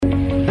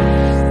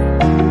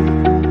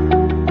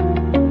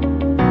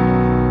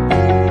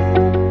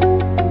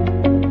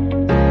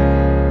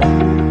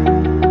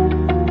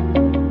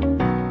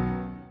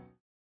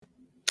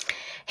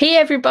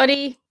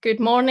everybody, good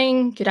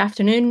morning, good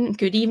afternoon,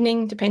 good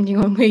evening, depending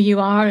on where you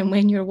are and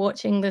when you're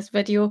watching this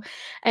video.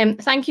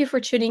 Thank you for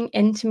tuning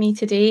in to me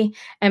today.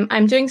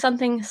 I'm doing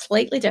something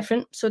slightly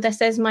different. So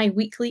this is my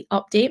weekly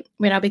update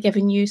where I'll be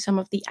giving you some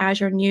of the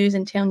Azure news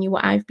and telling you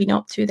what I've been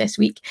up to this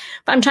week.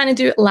 But I'm trying to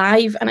do it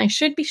live, and I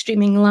should be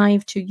streaming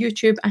live to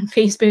YouTube and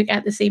Facebook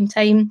at the same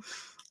time.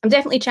 I'm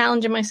definitely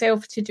challenging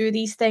myself to do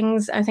these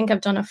things. I think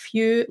I've done a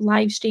few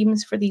live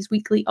streams for these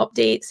weekly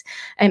updates,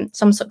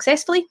 some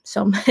successfully,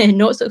 some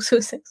not so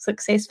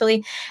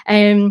successfully.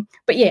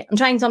 But yeah, I'm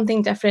trying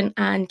something different,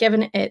 and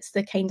given it's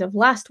the kind of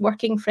last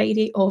working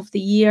Friday of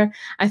the year,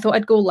 I thought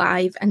I'd go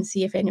live and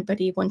see if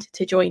anybody wanted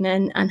to join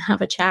in and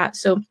have a chat.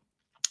 So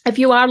if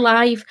you are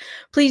live,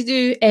 please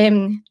do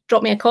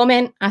drop me a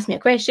comment, ask me a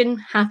question.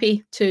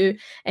 Happy to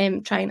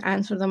try and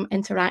answer them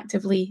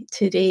interactively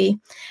today.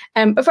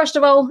 But first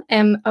of all,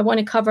 I want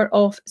to cover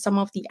off some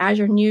of the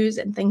Azure news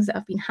and things that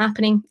have been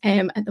happening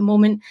at the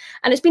moment.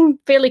 And it's been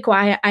fairly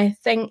quiet. I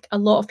think a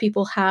lot of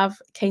people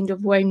have kind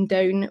of wound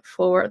down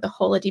for the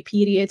holiday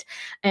period.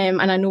 And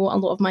I know a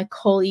lot of my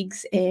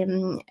colleagues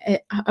around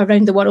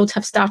the world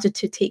have started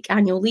to take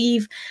annual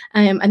leave.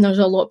 And there's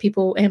a lot of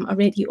people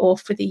already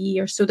off for the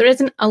year. So there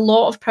isn't a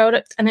lot of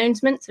product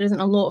announcements. There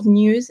isn't a lot of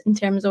news in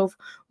terms of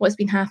what's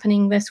been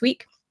happening this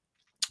week.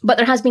 But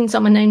there has been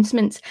some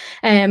announcements,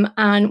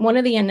 and one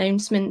of the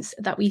announcements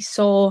that we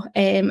saw,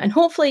 and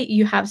hopefully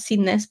you have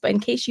seen this, but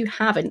in case you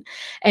haven't,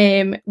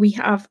 we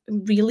have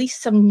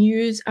released some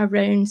news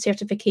around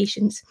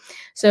certifications.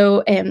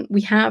 So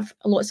we have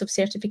lots of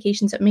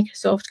certifications at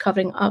Microsoft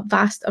covering a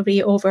vast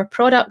array of our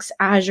products,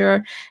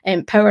 Azure,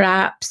 Power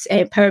Apps,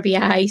 Power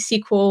BI,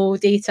 SQL,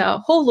 data, a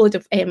whole load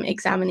of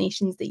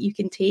examinations that you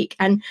can take.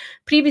 And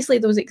previously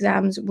those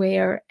exams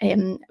were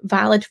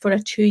valid for a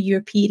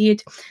 2-year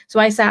period. So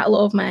I sat a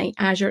lot of my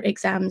Azure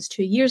exams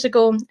 2 years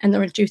ago, and they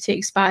were due to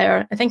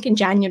expire, I think, in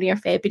January or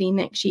February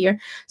next year.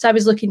 So I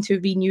was looking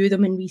to renew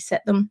them and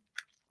resit them.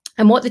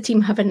 And what the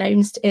team have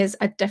announced is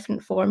a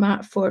different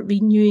format for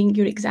renewing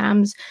your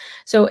exams.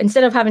 So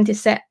instead of having to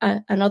set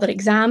another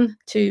exam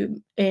to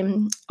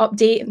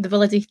update the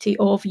validity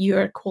of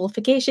your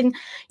qualification,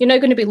 you're now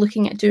going to be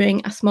looking at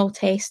doing a small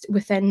test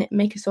within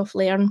Microsoft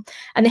Learn.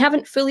 And they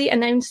haven't fully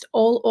announced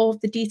all of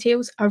the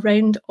details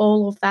around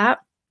all of that.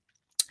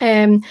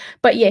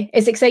 But yeah,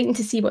 it's exciting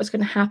to see what's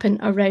going to happen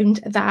around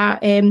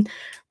that.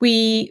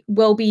 We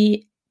will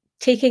be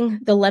taking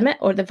the limit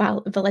or the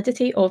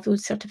validity of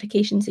those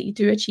certifications that you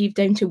do achieve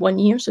down to 1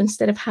 year. So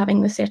instead of having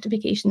the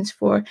certifications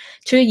for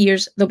 2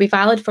 years, they'll be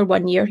valid for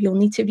 1 year. You'll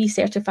need to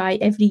recertify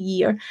every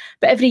year.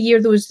 But every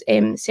year, those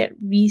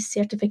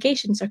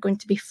recertifications are going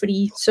to be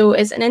free. So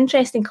it's an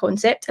interesting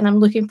concept, and I'm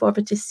looking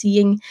forward to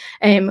seeing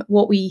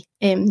what we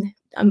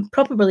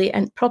properly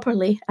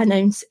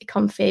announce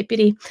come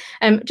February.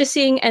 Just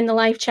seeing in the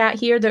live chat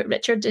here that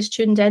Richard is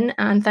tuned in,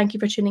 and thank you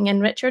for tuning in,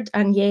 Richard.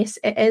 And yes,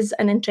 it is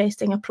an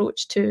interesting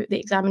approach to the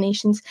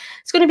examinations.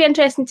 It's going to be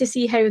interesting to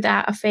see how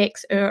that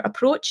affects our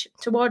approach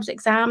towards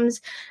exams,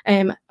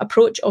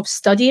 approach of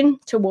studying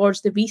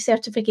towards the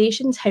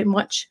recertifications, how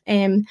much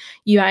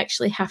you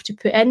actually have to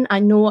put in. I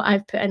know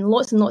I've put in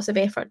lots and lots of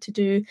effort to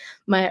do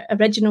my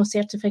original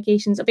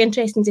certifications. It'll be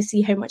interesting to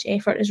see how much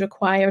effort is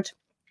required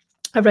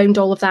around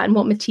all of that and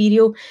what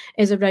material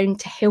is around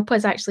to help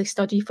us actually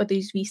study for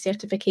these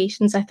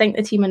recertifications. I think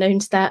the team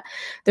announced that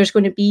there's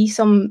going to be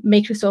some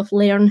Microsoft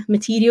Learn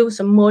material,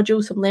 some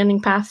modules, some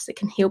learning paths that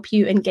can help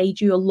you and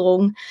guide you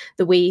along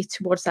the way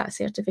towards that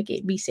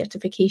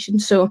recertification.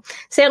 So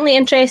certainly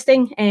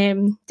interesting.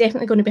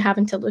 Definitely going to be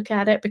having to look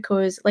at it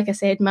because, like I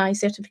said, my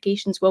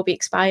certifications will be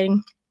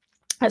expiring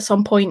at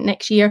some point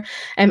next year,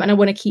 and I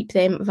want to keep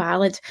them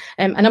valid.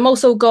 And I'm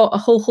also got a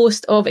whole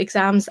host of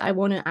exams I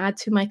want to add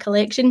to my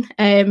collection.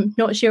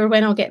 Not sure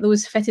when I'll get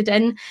those fitted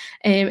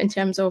in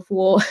terms of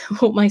what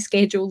my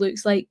schedule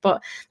looks like,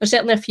 but there's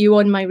certainly a few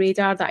on my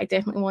radar that I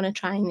definitely want to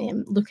try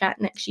and look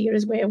at next year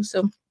as well.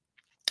 So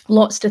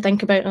lots to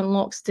think about and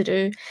lots to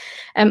do.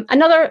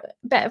 Another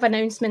bit of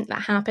announcement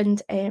that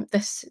happened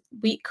this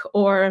week,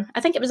 or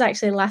I think it was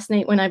actually last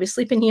night when I was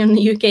sleeping here in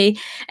the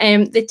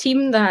UK, the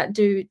team that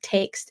do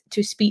text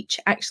to speech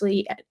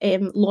actually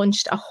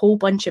launched a whole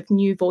bunch of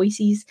new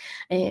voices.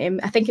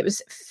 I think it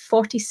was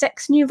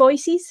 46 new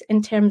voices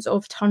in terms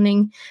of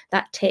turning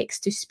that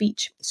text to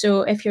speech.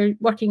 So if you're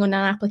working on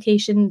an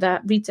application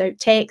that reads out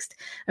text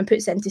and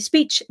puts it into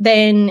speech,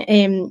 then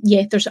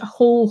yeah, there's a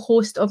whole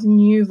host of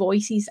new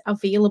voices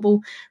available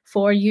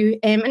for you,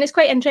 and it's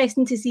quite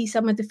interesting to see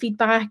some of the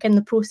feedback and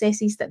the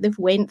processes that they've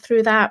went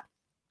through that,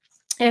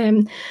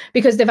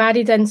 because they've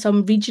added in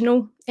some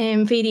regional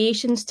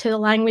variations to the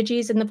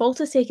languages, and they've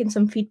also taken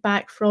some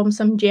feedback from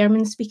some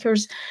German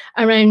speakers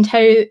around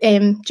how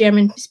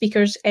German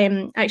speakers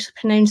actually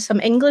pronounce some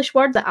English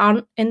words that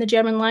aren't in the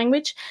German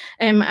language.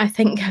 I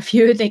think a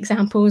few of the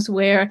examples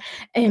were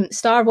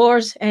Star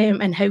Wars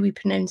and how we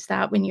pronounce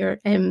that when you're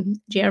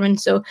German.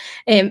 So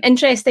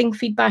interesting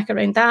feedback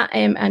around that.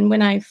 And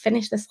when I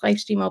finish this live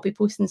stream, I'll be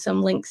posting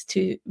some links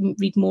to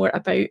read more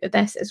about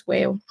this as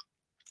well.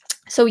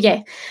 So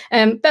yeah,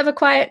 bit of a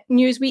quiet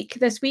news week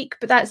this week,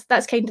 but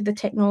that's kind of the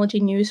technology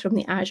news from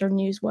the Azure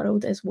news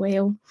world as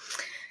well.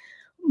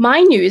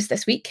 My news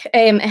this week,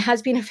 it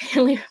has been a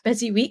fairly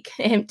busy week,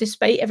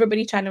 despite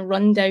everybody trying to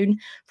run down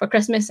for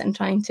Christmas and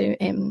trying to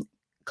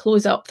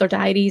close up their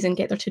diaries and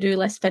get their to-do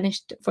list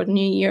finished for the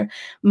new year.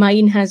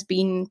 Mine has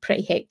been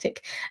pretty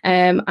hectic.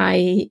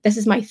 This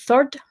is my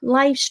third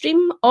live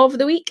stream of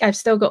the week. I've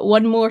still got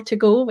one more to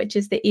go, which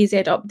is the AZ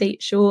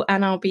Update show,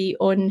 and I'll be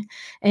on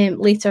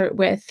later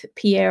with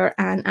Pierre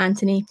and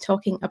Anthony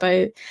talking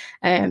about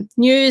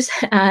news,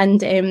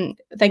 and I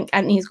think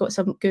Anthony's got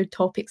some good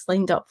topics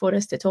lined up for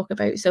us to talk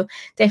about, so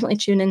definitely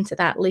tune into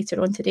that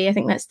later on today. I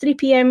think that's 3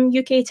 p.m.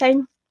 UK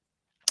time.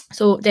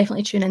 So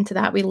definitely tune into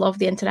that. We love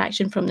the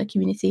interaction from the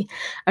community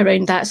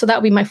around that. So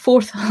that'll be my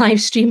fourth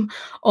live stream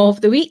of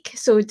the week.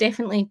 So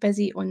definitely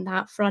busy on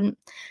that front.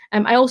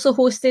 I also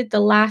hosted the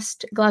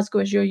last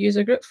Glasgow Azure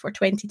user group for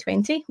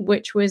 2020,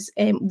 which was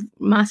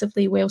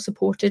massively well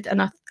supported.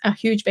 And a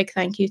huge big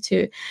thank you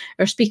to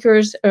our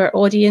speakers, our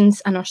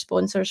audience, and our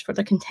sponsors for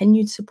their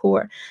continued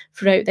support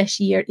throughout this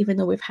year, even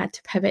though we've had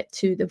to pivot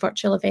to the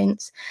virtual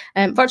events.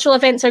 Virtual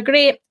events are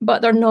great,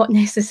 but they're not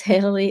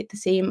necessarily the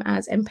same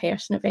as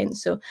in-person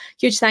events. So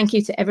huge thank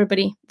you to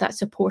everybody that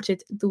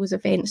supported those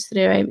events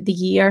throughout the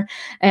year.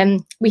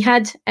 We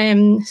had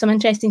some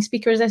interesting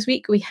speakers this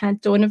week. We had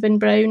Donovan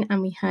Brown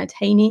and we had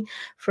Heini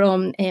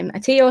from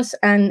Ateos,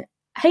 and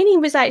Heini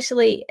was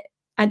actually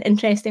an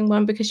interesting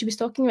one because she was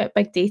talking about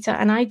big data,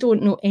 and I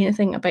don't know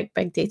anything about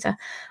big data.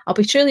 I'll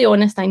be truly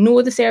honest, I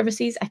know the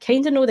services, I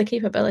kind of know the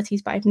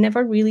capabilities, but I've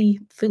never really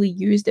fully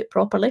used it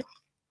properly.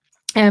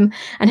 And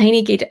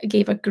Heini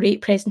gave a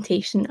great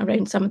presentation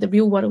around some of the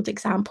real world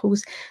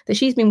examples that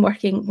she's been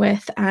working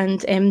with.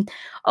 And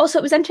also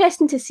it was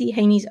interesting to see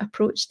Heini's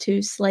approach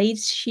to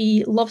slides.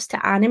 She loves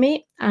to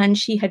animate, and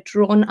she had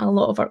drawn a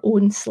lot of her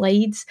own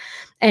slides.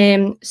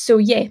 So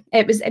yeah,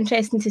 it was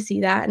interesting to see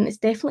that. And it's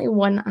definitely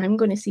one I'm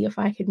going to see if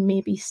I could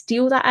maybe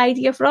steal that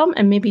idea from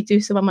and maybe do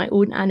some of my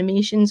own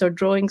animations or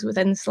drawings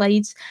within the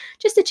slides,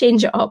 just to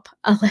change it up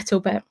a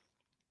little bit.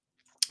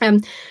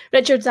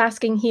 Richard's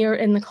asking here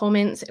in the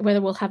comments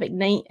whether we'll have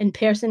Ignite in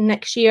person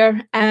next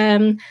year.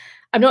 I'm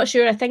not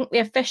sure. I think the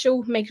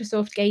official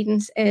Microsoft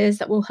guidance is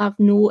that we'll have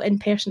no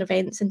in-person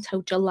events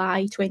until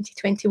July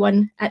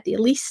 2021 at the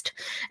least.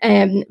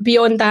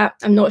 Beyond that,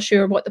 I'm not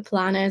sure what the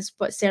plan is,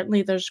 but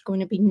certainly there's going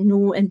to be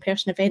no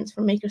in-person events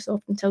for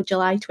Microsoft until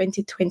July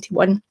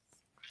 2021.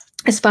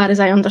 As far as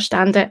I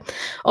understand it.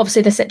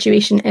 Obviously, the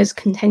situation is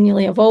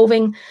continually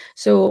evolving.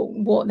 So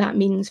what that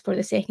means for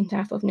the second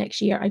half of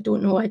next year, I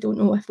don't know. I don't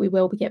know if we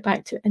will get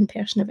back to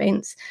in-person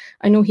events.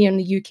 I know here in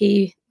the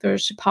UK,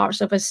 there's parts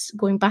of us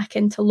going back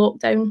into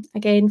lockdown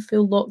again,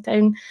 full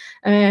lockdown.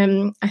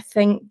 I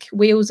think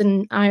Wales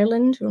and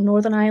Ireland, or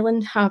Northern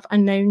Ireland, have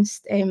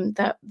announced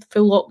that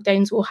full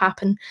lockdowns will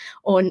happen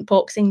on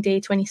Boxing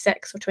Day,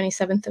 26th or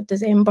 27th of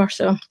December.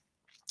 So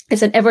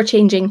it's an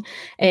ever-changing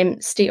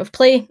state of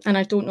play, and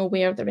I don't know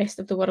where the rest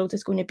of the world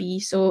is going to be.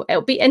 So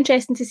it'll be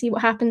interesting to see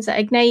what happens at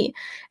Ignite.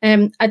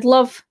 I'd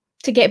love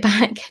to get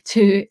back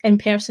to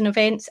in-person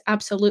events,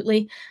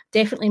 absolutely.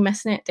 Definitely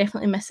missing it,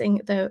 definitely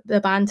missing the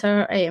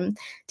banter,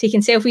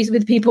 taking selfies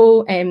with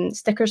people,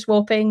 sticker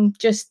swapping,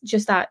 just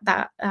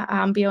that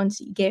ambience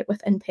you get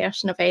with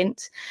in-person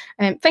events.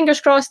 Fingers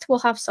crossed we'll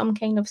have some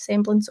kind of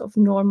semblance of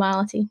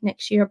normality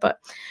next year, but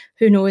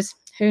who knows?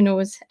 Who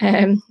knows?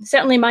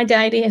 Certainly my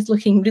diary is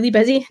looking really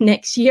busy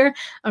next year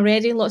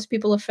already. Lots of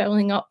people are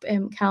filling up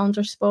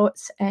calendar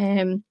spots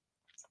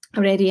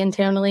already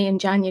internally in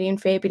January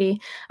and February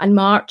and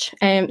March.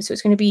 So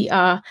it's going to be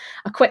a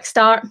quick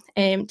start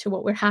to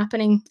what we're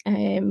happening.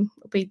 We'll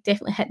be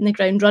definitely hitting the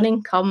ground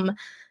running come, I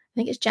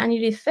think it's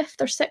January 5th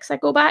or 6th I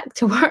go back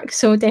to work,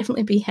 so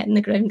definitely be hitting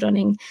the ground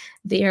running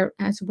there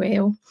as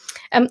well.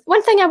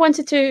 One thing I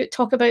wanted to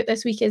talk about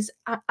this week is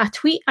a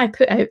tweet I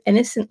put out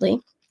innocently.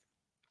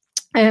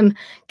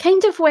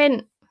 Kind of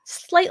went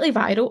slightly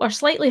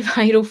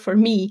viral for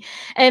me.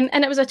 And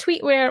it was a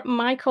tweet where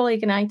my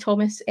colleague and I,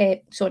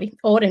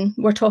 Oren,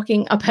 were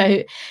talking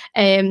about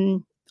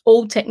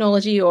old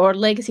technology or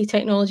legacy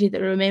technology that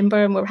we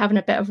remember, and we're having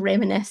a bit of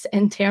reminisce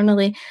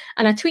internally.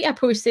 And a tweet I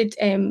posted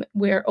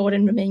where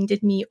Oren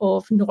reminded me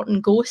of Norton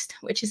Ghost,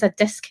 which is a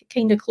disk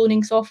kind of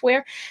cloning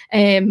software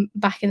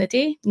back in the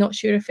day. Not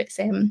sure if it's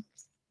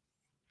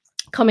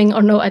coming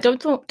or not. I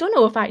don't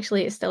know if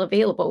actually it's still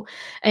available,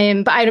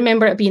 but I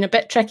remember it being a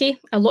bit tricky.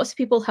 Lots of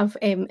people have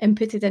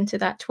inputted into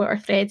that Twitter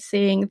thread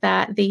saying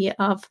that they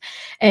have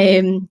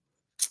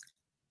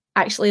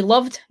actually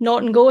loved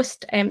Norton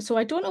Ghost. So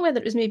I don't know whether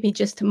it was maybe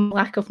just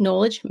lack of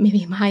knowledge,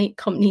 maybe my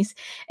company's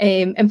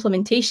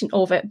implementation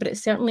of it, but it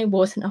certainly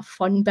wasn't a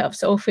fun bit of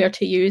software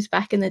to use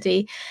back in the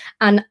day.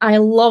 And I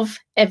love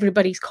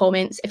everybody's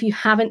comments. If you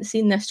haven't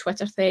seen this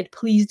Twitter thread,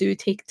 please do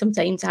take some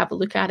time to have a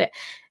look at it.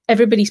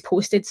 everybody's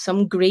posted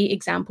some great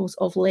examples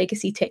of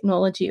legacy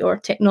technology or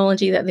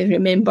technology that they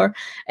remember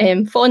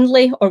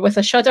fondly or with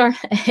a shudder.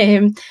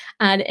 And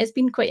it's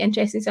been quite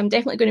interesting. So I'm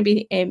definitely going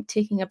to be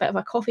taking a bit of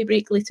a coffee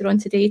break later on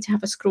today to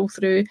have a scroll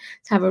through,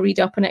 to have a read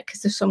up on it,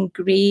 because there's some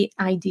great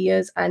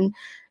ideas and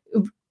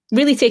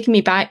really taking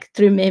me back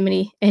through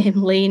memory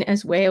lane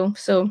as well.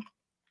 So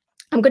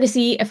I'm going to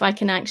see if I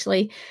can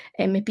actually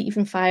maybe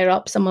even fire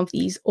up some of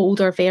these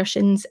older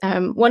versions.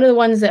 One of the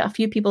ones that a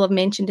few people have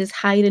mentioned is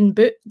Hiren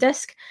Boot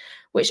Disk,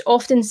 which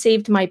often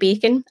saved my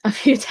bacon a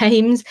few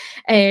times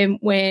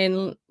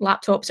when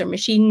laptops or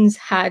machines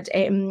had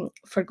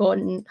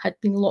had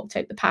been locked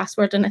out the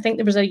password. And I think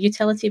there was a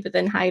utility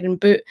within Hiren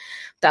Boot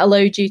that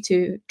allowed you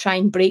to try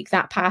and break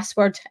that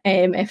password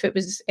if it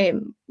was,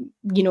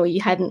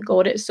 you hadn't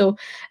got it. So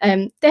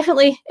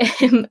definitely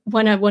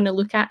one I want to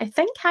look at. I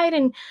think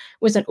Hiren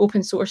was an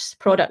open source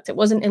product. It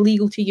wasn't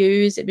illegal to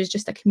use. It was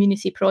just a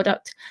community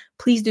product.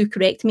 Please do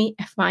correct me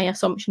if my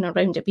assumption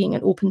around it being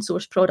an open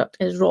source product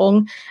is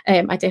wrong.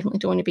 I definitely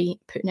don't want to be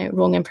putting out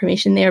wrong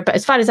information there. But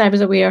as far as I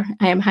was aware,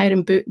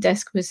 Hiren Boot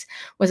Disk was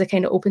a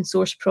kind of open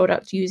source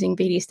product using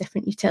various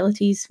different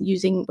utilities,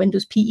 using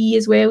Windows PE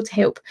as well to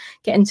help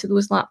get into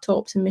those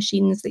laptops and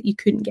machines that you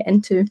couldn't get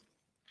into.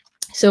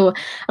 So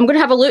I'm going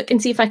to have a look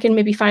and see if I can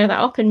maybe fire that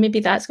up, and maybe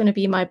that's going to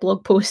be my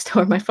blog post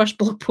or my first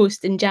blog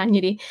post in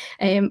January,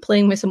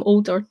 playing with some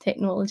older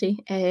technology.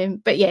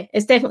 But yeah,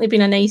 it's definitely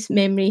been a nice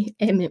memory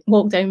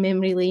walk down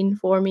memory lane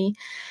for me.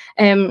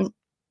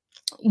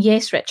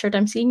 Yes, Richard,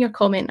 I'm seeing your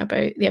comment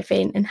about the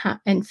event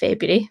in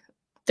February.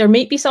 There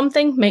might be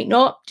something, might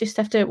not. Just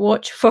have to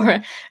watch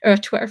for our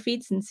Twitter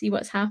feeds and see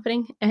what's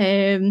happening.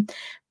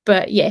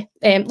 But yeah,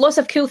 lots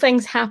of cool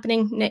things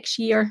happening next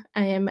year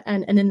and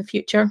in the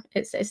future.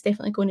 It's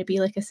definitely going to be,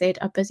 like I said,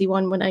 a busy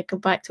one when I go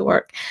back to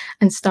work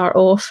and start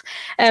off.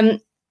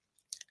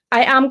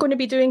 I am going to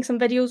be doing some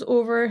videos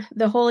over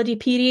the holiday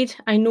period.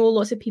 I know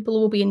lots of people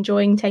will be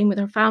enjoying time with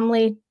their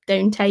family,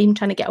 downtime,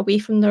 trying to get away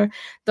from their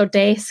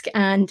desk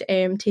and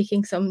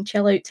taking some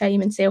chill out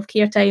time and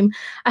self-care time.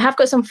 I have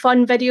got some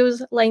fun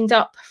videos lined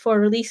up for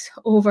release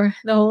over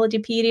the holiday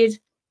period.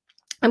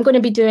 I'm going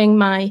to be doing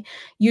my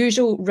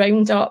usual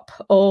roundup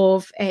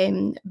of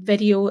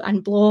video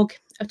and blog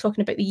of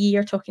talking about the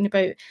year, talking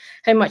about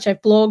how much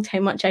I've blogged,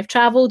 how much I've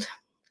travelled.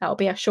 That'll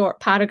be a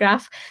short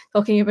paragraph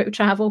talking about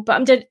travel, but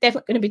I'm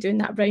definitely going to be doing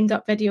that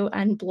roundup video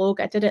and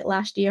blog. I did it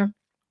last year.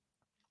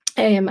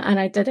 And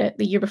I did it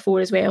the year before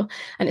as well.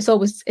 And it's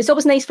always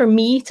nice for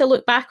me to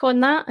look back on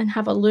that and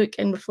have a look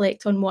and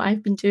reflect on what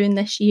I've been doing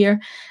this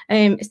year.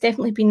 It's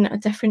definitely been a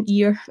different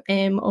year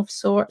of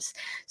sorts.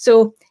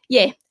 So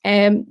yeah,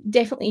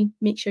 definitely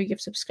make sure you've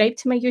subscribed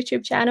to my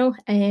YouTube channel.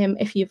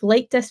 If you've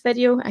liked this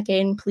video,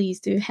 again, please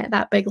do hit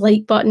that big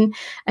like button.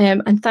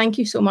 And thank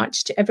you so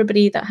much to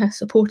everybody that has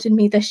supported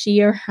me this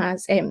year,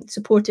 has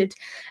supported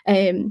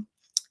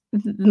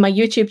my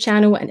YouTube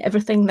channel and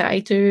everything that I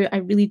do. I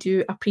really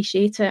do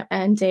appreciate it.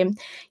 And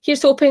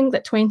here's hoping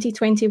that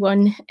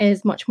 2021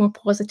 is much more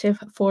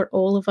positive for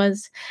all of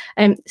us.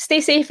 Stay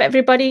safe,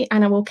 everybody,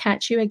 and I will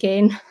catch you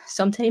again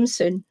sometime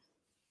soon.